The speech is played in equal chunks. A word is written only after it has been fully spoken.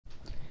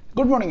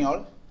Good morning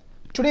all.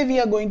 Today we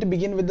are going to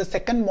begin with the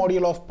second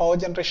module of power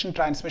generation,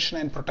 transmission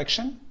and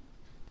protection.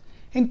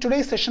 In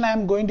today's session I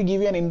am going to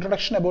give you an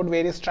introduction about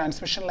various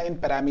transmission line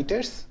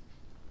parameters,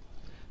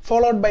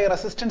 followed by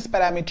resistance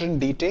parameter in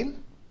detail,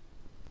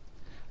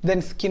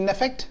 then skin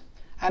effect,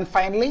 and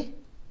finally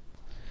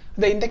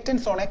the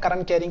inductance on a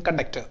current carrying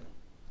conductor.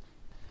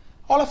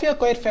 All of you are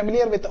quite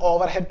familiar with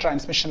overhead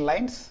transmission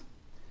lines.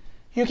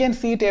 You can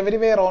see it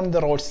everywhere on the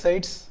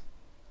roadsides.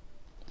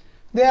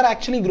 They are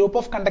actually group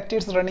of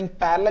conductors running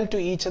parallel to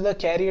each other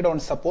carried on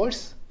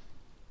supports.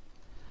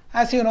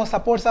 As you know,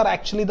 supports are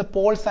actually the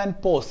poles and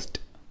posts,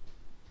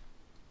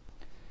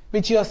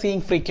 which you are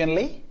seeing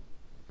frequently.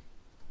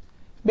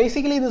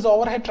 Basically, this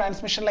overhead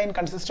transmission line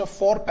consists of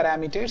four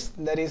parameters.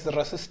 There is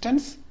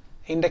resistance,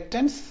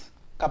 inductance,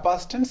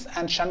 capacitance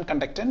and shunt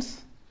conductance.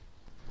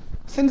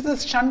 Since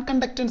this shunt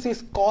conductance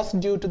is caused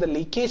due to the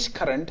leakage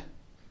current,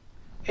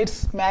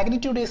 its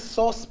magnitude is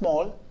so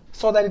small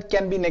so that it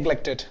can be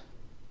neglected.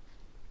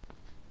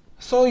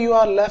 So you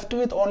are left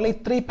with only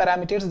three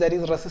parameters, that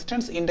is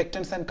resistance,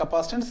 inductance and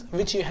capacitance,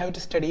 which you have to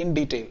study in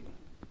detail.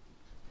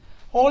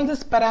 All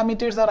these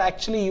parameters are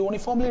actually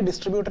uniformly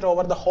distributed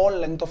over the whole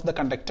length of the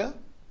conductor.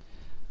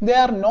 They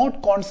are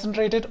not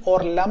concentrated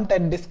or lumped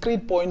at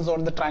discrete points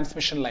on the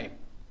transmission line.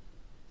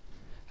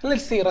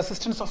 Let's see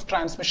resistance of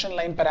transmission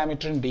line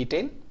parameter in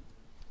detail.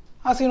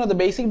 As you know, the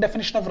basic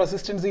definition of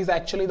resistance is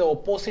actually the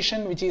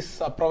opposition which is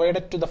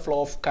provided to the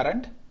flow of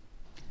current.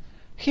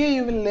 Here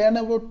you will learn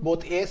about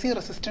both AC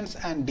resistance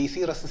and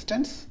DC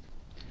resistance.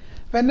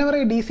 Whenever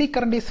a DC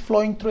current is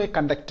flowing through a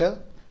conductor,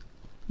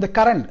 the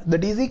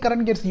DC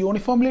current gets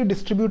uniformly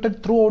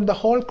distributed throughout the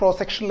whole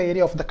cross-sectional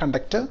area of the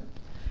conductor,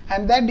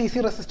 and that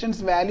DC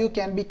resistance value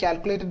can be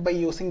calculated by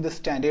using the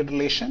standard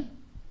relation.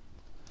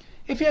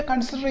 If you are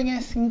considering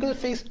a single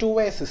phase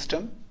two-way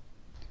system,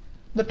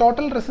 the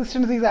total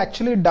resistance is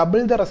actually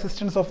double the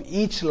resistance of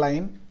each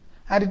line,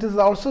 and it is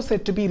also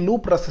said to be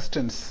loop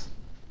resistance.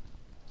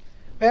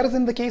 Whereas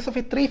in the case of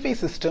a three-phase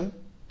system,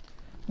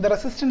 the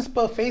resistance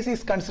per phase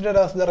is considered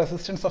as the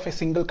resistance of a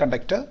single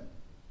conductor.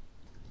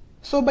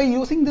 So by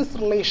using this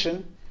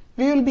relation,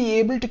 we will be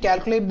able to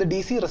calculate the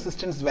DC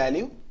resistance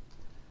value.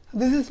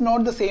 This is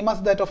not the same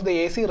as that of the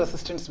AC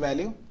resistance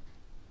value.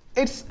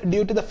 It's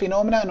due to the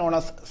phenomena known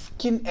as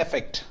skin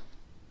effect.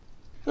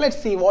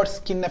 Let's see what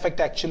skin effect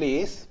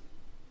actually is.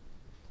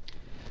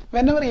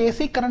 Whenever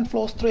AC current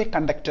flows through a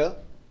conductor,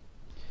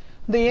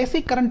 the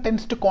AC current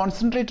tends to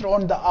concentrate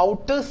on the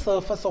outer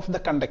surface of the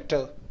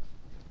conductor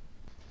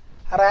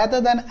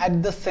rather than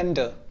at the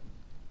center.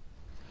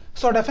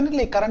 So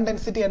definitely current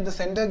density at the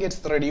center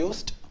gets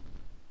reduced,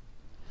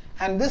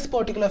 and this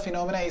particular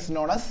phenomena is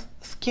known as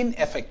skin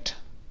effect.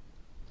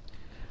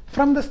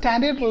 From the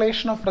standard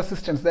relation of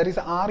resistance, that is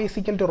R is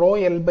equal to rho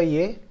L by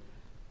A,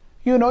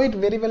 you know it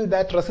very well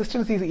that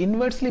resistance is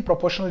inversely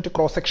proportional to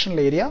cross-sectional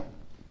area.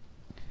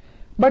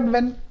 But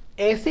when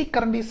AC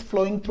current is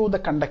flowing through the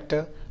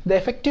conductor, the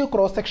effective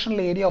cross-sectional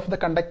area of the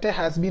conductor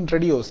has been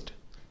reduced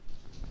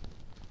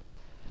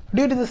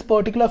due to this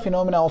particular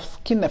phenomena of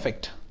skin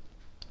effect.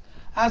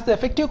 As the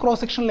effective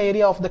cross-sectional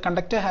area of the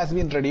conductor has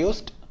been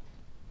reduced,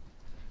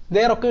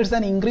 there occurs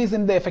an increase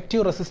in the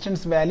effective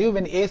resistance value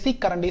when AC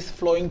current is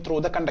flowing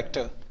through the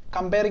conductor,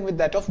 comparing with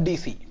that of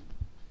DC.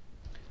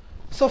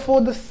 So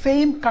for the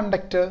same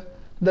conductor,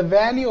 the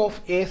value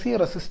of AC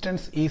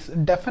resistance is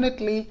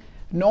definitely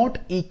not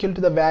equal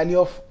to the value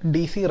of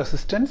DC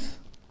resistance,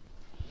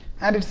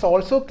 and it's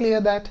also clear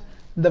that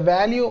the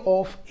value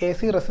of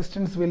AC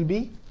resistance will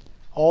be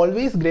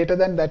always greater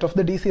than that of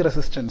the DC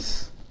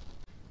resistance.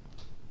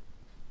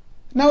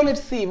 Now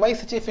let's see why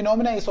such a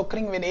phenomena is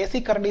occurring when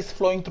AC current is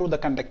flowing through the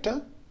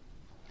conductor.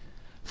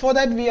 For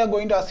that, we are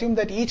going to assume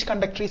that each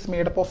conductor is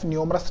made up of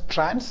numerous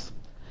strands,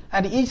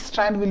 and each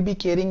strand will be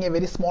carrying a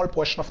very small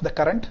portion of the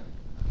current.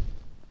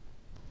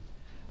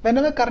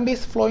 Whenever current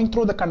is flowing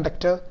through the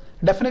conductor,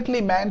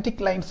 definitely magnetic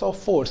lines of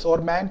force or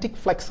magnetic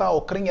flux are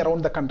occurring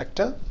around the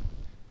conductor.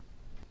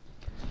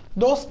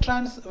 Those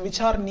strands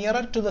which are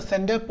nearer to the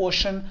center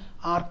portion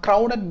are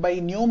crowded by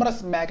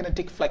numerous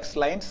magnetic flux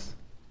lines,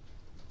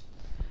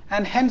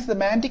 and hence the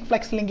magnetic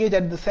flux linkage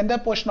at the center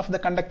portion of the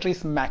conductor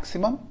is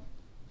maximum.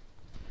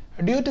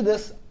 Due to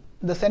this,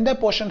 the center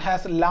portion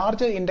has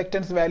larger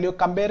inductance value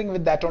comparing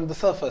with that on the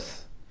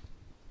surface.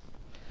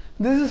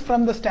 This is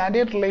from the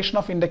standard relation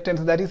of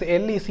inductance, that is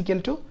L is equal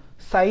to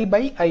psi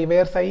by I,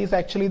 where psi is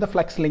actually the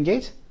flux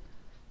linkage.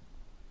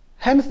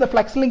 Hence the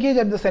flux linkage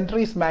at the center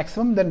is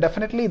maximum, then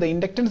definitely the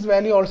inductance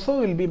value also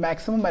will be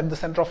maximum at the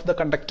center of the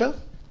conductor.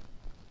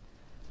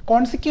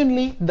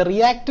 Consequently, the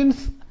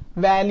reactance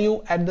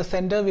value at the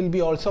center will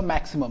be also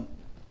maximum.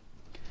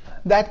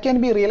 That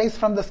can be realized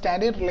from the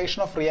standard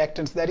relation of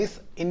reactance, that is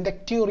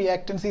inductive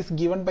reactance is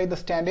given by the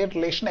standard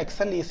relation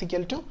XL is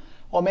equal to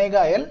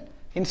omega L.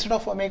 Instead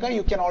of omega,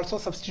 you can also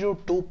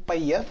substitute 2 pi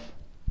f.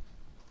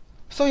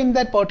 So in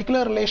that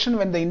particular relation,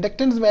 when the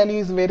inductance value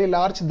is very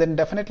large, then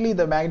definitely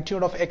the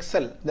magnitude of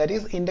XL, that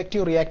is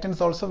inductive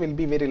reactance, also will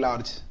be very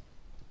large.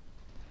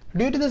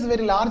 Due to this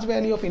very large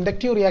value of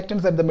inductive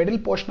reactance at the middle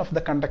portion of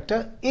the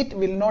conductor, it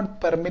will not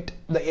permit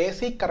the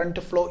AC current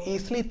to flow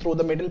easily through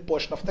the middle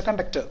portion of the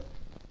conductor.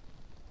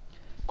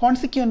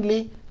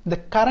 Consequently, the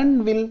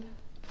current will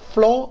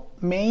flow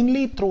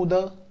mainly through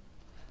the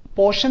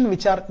portion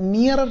which are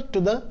nearer to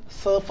the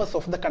surface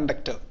of the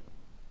conductor.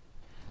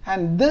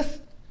 And this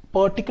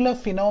particular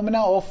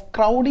phenomena of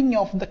crowding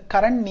of the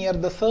current near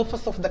the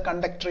surface of the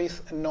conductor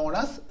is known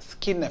as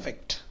skin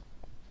effect.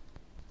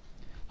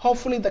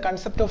 Hopefully the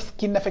concept of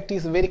skin effect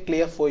is very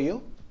clear for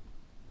you.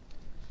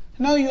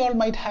 Now you all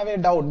might have a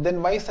doubt,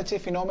 then why such a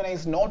phenomena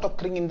is not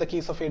occurring in the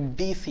case of a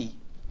DC?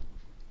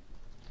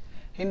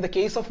 In the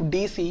case of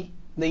DC,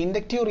 the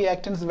inductive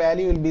reactance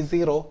value will be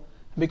 0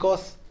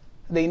 because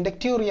the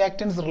inductive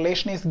reactance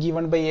relation is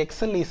given by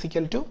XL is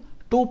equal to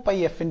 2 pi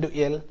f into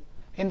L.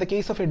 In the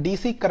case of a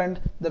DC current,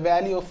 the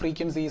value of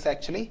frequency is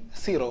actually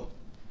 0.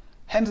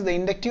 Hence the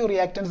inductive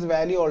reactance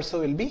value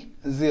also will be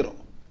 0.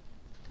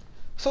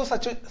 So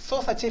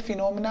such a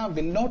phenomena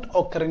will not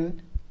occur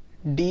in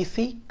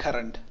DC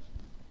current.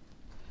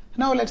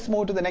 Now let's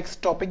move to the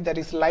next topic, that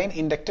is line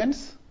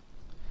inductance.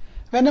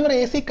 Whenever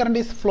AC current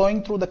is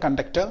flowing through the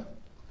conductor,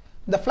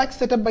 the flux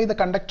set up by the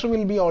conductor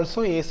will be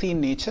also AC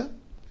in nature,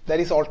 that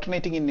is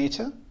alternating in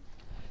nature,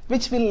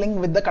 which will link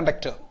with the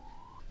conductor.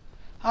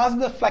 As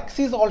the flux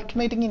is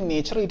alternating in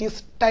nature, it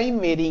is time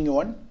varying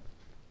one.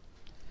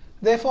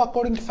 Therefore,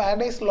 according to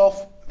Faraday's law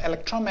of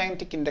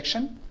electromagnetic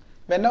induction,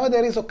 whenever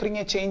there is occurring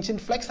a change in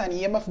flux and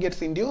EMF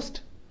gets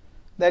induced,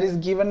 that is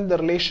given the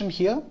relation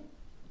here.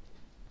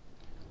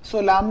 So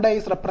lambda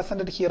is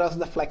represented here as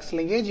the flux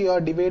linkage. You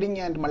are dividing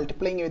and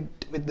multiplying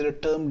it with the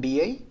term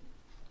di.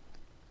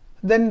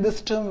 Then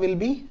this term will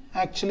be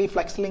actually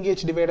flux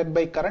linkage divided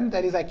by current,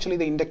 that is actually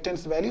the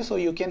inductance value. So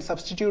you can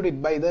substitute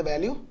it by the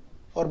value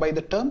or by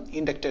the term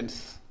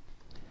inductance,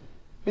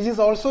 which is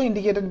also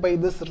indicated by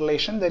this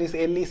relation, that is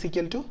L is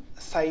equal to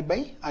psi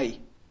by I.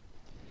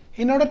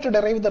 In order to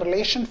derive the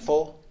relation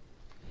for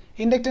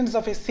inductance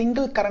of a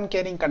single current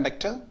carrying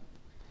conductor,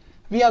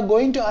 we are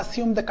going to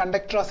assume the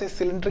conductor as a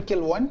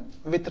cylindrical one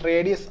with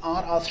radius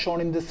r as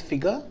shown in this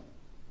figure,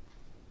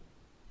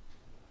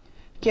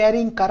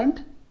 carrying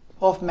current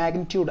of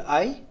magnitude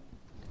I.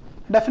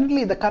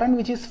 Definitely the current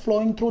which is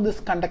flowing through this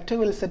conductor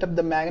will set up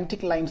the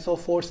magnetic lines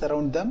of force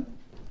around them.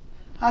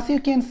 As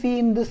you can see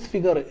in this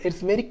figure,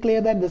 it's very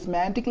clear that these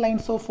magnetic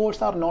lines of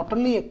force are not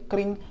only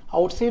occurring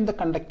outside the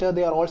conductor,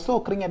 they are also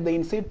occurring at the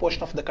inside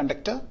portion of the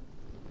conductor.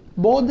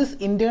 Both this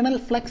internal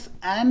flux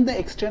and the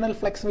external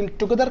flux will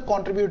together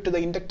contribute to the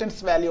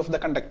inductance value of the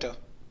conductor.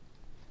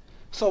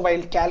 So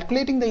while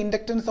calculating the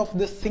inductance of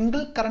this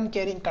single current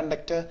carrying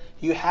conductor,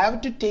 you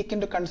have to take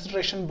into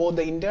consideration both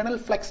the internal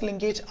flux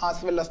linkage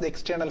as well as the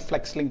external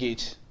flux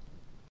linkage.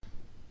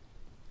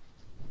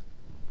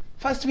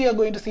 First we are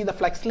going to see the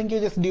flux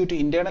linkages due to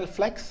internal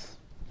flux.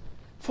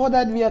 For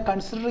that we are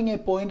considering a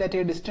point at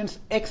a distance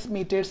x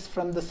meters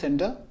from the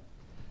center.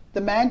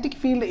 The magnetic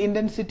field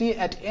intensity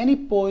at any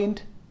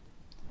point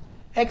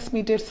x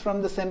meters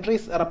from the center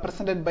is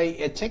represented by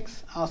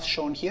Hx as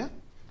shown here.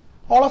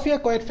 All of you are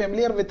quite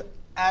familiar with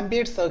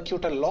ambient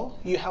circuital law.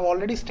 You have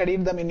already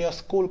studied them in your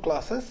school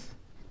classes.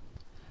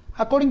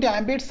 According to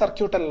ambient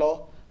circuital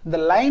law, the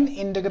line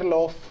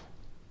integral of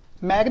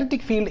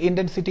magnetic field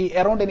intensity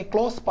around any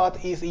closed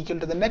path is equal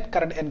to the net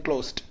current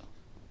enclosed.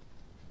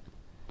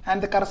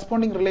 And the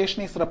corresponding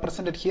relation is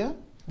represented here.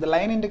 The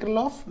line integral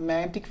of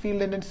magnetic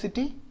field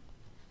intensity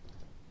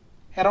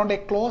around a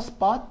closed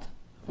path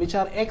which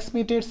are x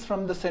meters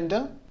from the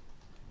center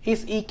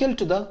is equal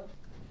to the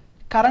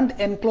current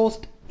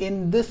enclosed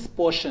in this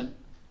portion,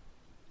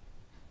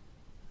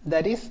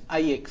 that is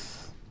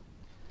Ix.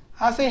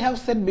 As I have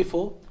said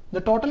before,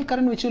 the total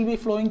current which will be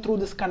flowing through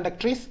this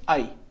conductor is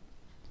I.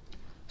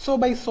 So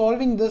by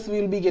solving this,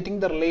 we will be getting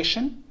the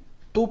relation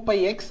 2 pi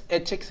x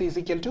Hx is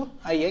equal to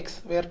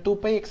Ix, where 2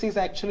 pi x is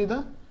actually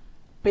the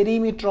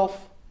perimeter of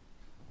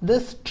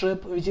this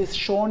strip which is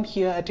shown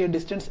here at a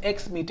distance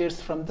x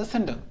meters from the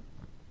center.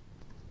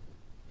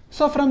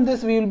 So from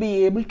this we will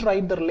be able to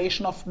write the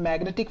relation of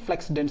magnetic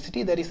flux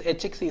density, that is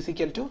Hx is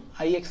equal to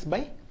Ix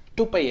by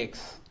 2 pi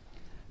x.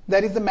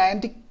 That is the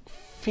magnetic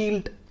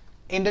field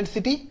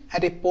intensity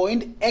at a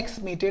point x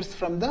meters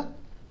from the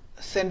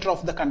center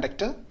of the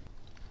conductor.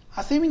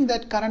 Assuming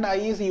that current I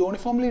is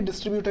uniformly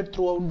distributed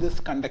throughout this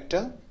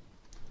conductor,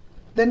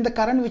 then the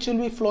current which will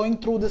be flowing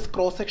through this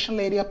cross-sectional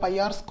area pi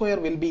r square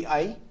will be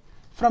I.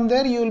 From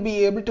there you will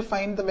be able to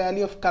find the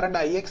value of current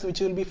Ix which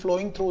will be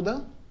flowing through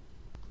the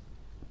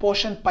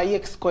portion pi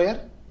x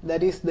square,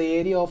 that is the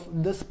area of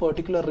this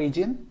particular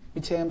region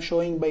which I am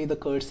showing by the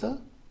cursor.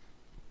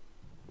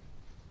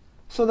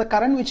 So the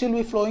current which will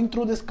be flowing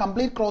through this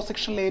complete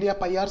cross-sectional area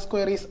pi r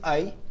square is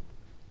I.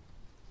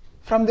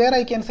 From there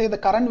I can say the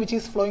current which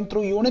is flowing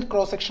through unit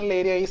cross-sectional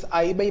area is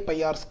I by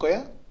pi r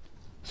square.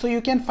 So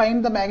you can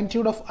find the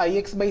magnitude of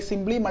Ix by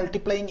simply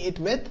multiplying it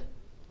with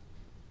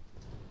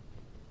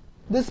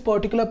this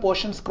particular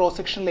portion's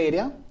cross-sectional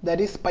area,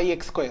 that is pi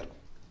x square,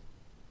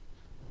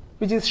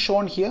 which is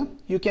shown here.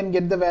 You can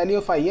get the value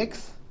of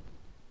Ix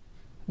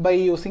by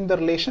using the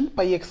relation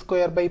pi x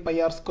square by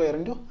pi r square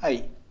into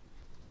I.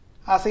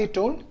 As I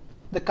told,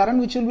 the current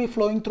which will be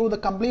flowing through the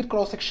complete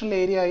cross-sectional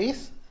area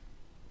is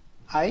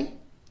I,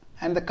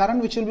 and the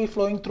current which will be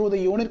flowing through the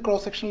unit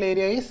cross-sectional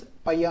area is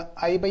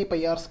I by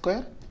pi r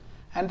square,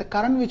 and the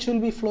current which will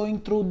be flowing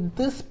through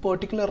this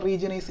particular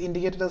region is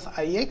indicated as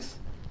Ix,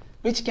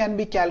 which can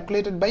be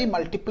calculated by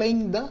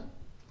multiplying the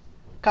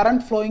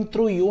current flowing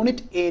through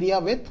unit area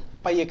with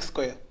pi x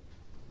square.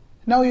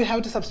 Now you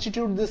have to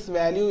substitute this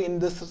value in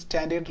this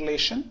standard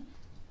relation.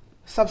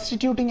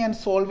 Substituting and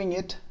solving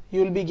it,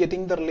 you will be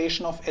getting the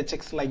relation of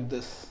Hx like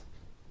this.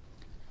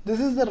 This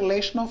is the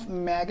relation of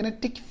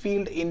magnetic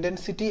field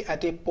intensity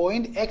at a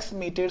point x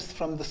meters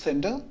from the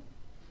center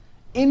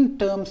in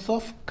terms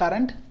of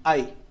current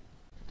I.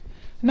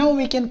 Now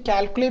we can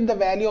calculate the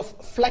value of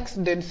flux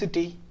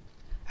density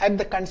at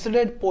the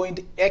considered point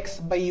x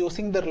by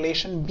using the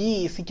relation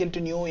B is equal to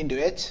nu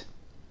into h.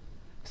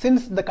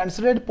 Since the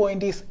considered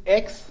point is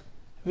x,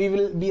 we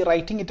will be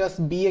writing it as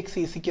Bx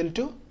is equal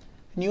to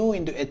nu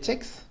into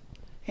hx.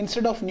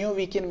 Instead of nu,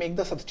 we can make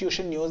the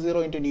substitution nu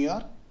 0 into nu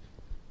r.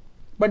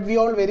 But we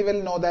all very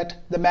well know that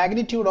the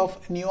magnitude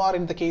of nu r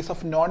in the case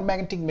of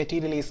non-magnetic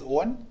material is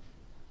 1.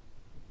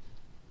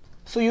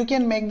 So you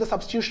can make the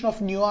substitution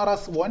of nu r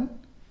as 1,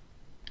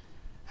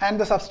 and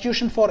the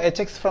substitution for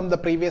hx from the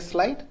previous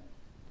slide,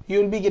 you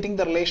will be getting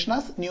the relation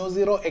as nu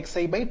 0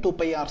 xi by 2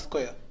 pi r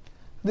square.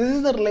 This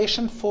is the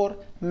relation for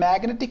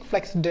magnetic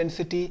flux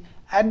density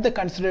at the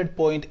considered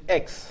point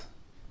x.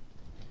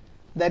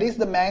 That is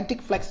the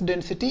magnetic flux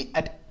density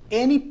at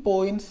any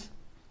points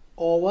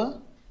over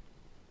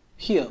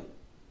here.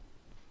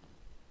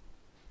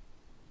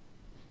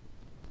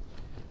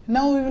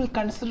 Now we will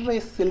consider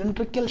a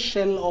cylindrical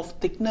shell of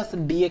thickness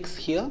dx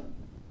here,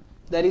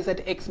 that is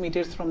at x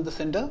meters from the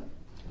center,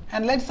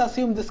 and let's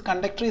assume this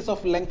conductor is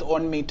of length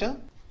 1 meter,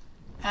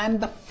 and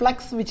the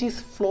flux which is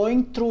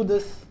flowing through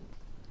this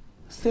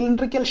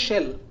cylindrical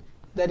shell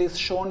that is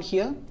shown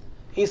here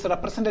is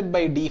represented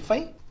by d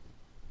phi.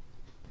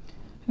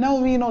 Now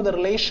we know the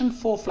relation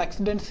for flux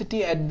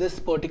density at this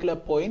particular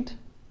point,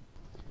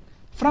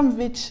 from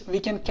which we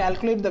can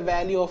calculate the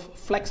value of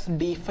flux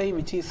d phi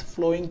which is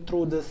flowing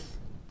through this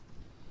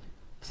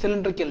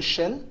cylindrical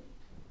shell.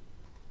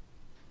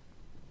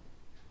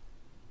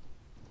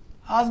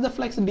 As the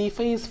flux d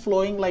phi is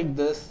flowing like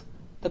this,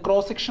 the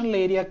cross-sectional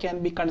area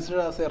can be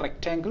considered as a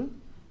rectangle,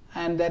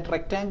 and that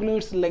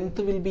rectangular's length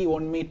will be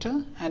 1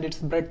 meter and its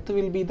breadth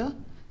will be the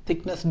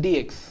thickness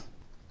dx.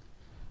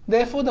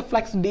 Therefore, the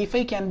flux d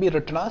phi can be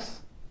written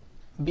as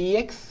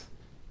bx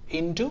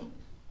into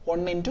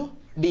 1 into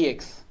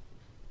dx.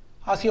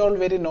 As you all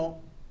very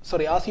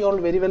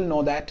well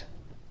know that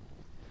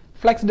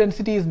flux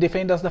density is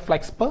defined as the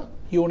flux per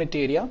unit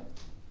area.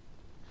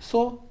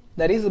 So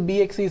that is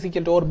bx is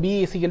equal to, or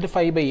b is equal to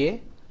phi by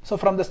a. So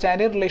from the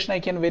standard relation I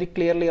can very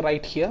clearly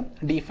write here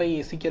d phi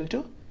is equal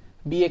to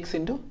bx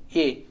into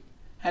a,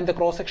 and the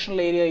cross-sectional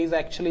area is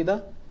actually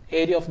the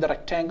area of the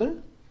rectangle,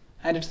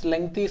 and its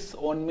length is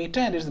 1 meter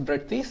and its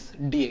breadth is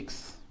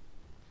dx.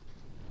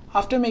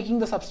 After making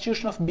the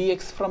substitution of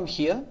bx from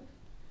here,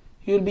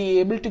 you will be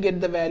able to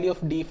get the value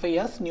of d phi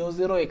as nu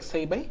 0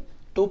 xi by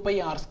 2 pi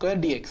r square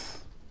dx.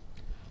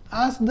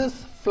 As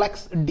this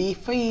flux d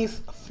phi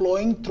is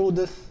flowing through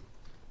this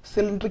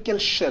cylindrical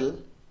shell,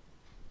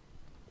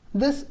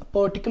 this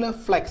particular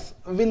flux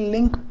will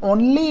link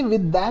only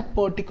with that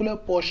particular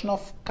portion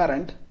of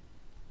current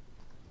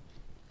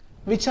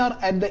which are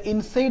at the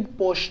inside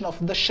portion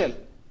of the shell.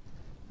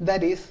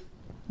 That is,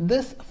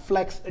 this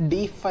flux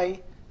d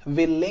phi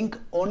will link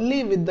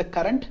only with the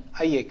current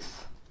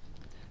Ix.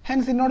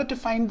 Hence, in order to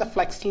find the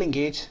flux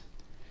linkage,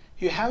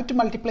 you have to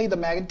multiply the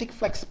magnetic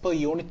flux per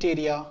unit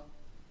area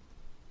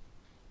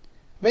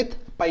with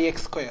pi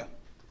x square.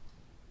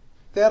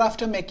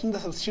 Thereafter, making the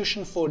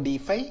substitution for d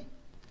phi,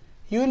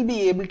 you will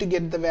be able to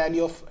get the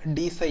value of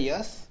d psi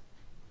as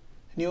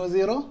nu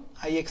 0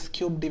 ix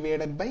cube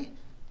divided by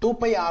 2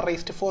 pi r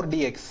raised to 4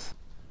 dx.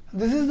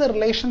 This is the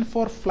relation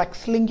for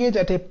flux linkage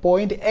at a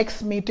point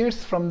x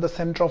meters from the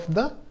center of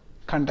the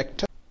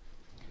conductor.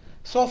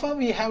 So far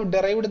we have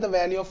derived the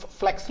value of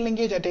flux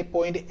linkage at a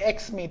point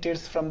x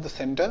meters from the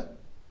center.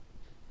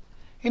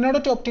 In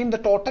order to obtain the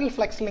total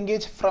flux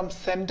linkage from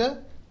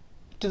center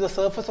to the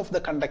surface of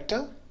the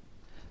conductor,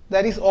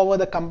 that is over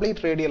the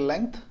complete radial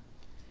length,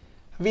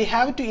 we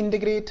have to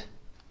integrate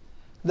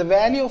the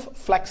value of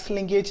flux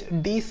linkage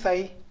d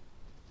psi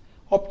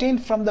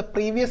obtained from the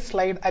previous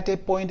slide at a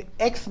point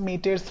x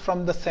meters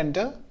from the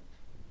center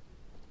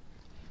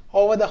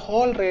over the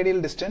whole radial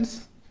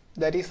distance,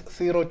 that is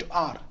 0 to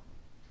r.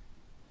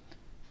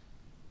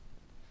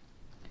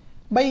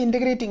 By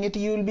integrating it,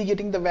 you will be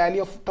getting the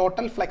value of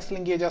total flux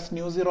linkage as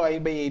nu 0 I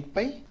by 8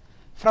 pi.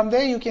 From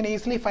there you can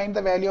easily find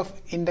the value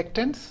of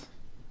inductance,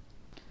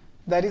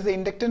 that is the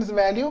inductance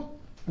value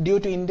due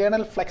to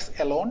internal flux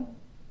alone.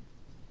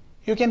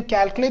 You can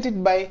calculate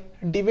it by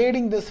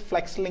dividing this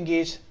flux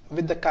linkage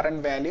with the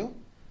current value.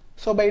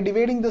 So by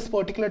dividing this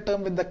particular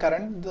term with the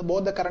current,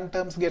 both the current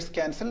terms gets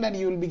cancelled and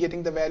you will be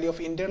getting the value of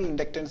internal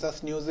inductance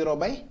as nu 0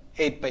 by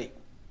 8 pi.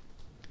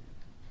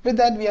 With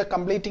that, we are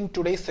completing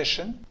today's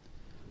session.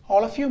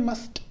 All of you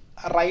must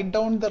write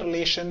down the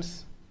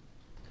relations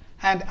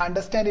and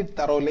understand it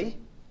thoroughly.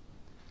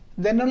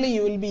 Then only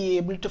you will be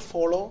able to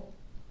follow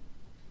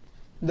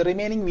the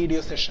remaining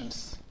video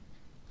sessions.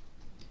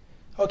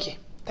 Okay,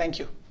 thank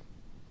you.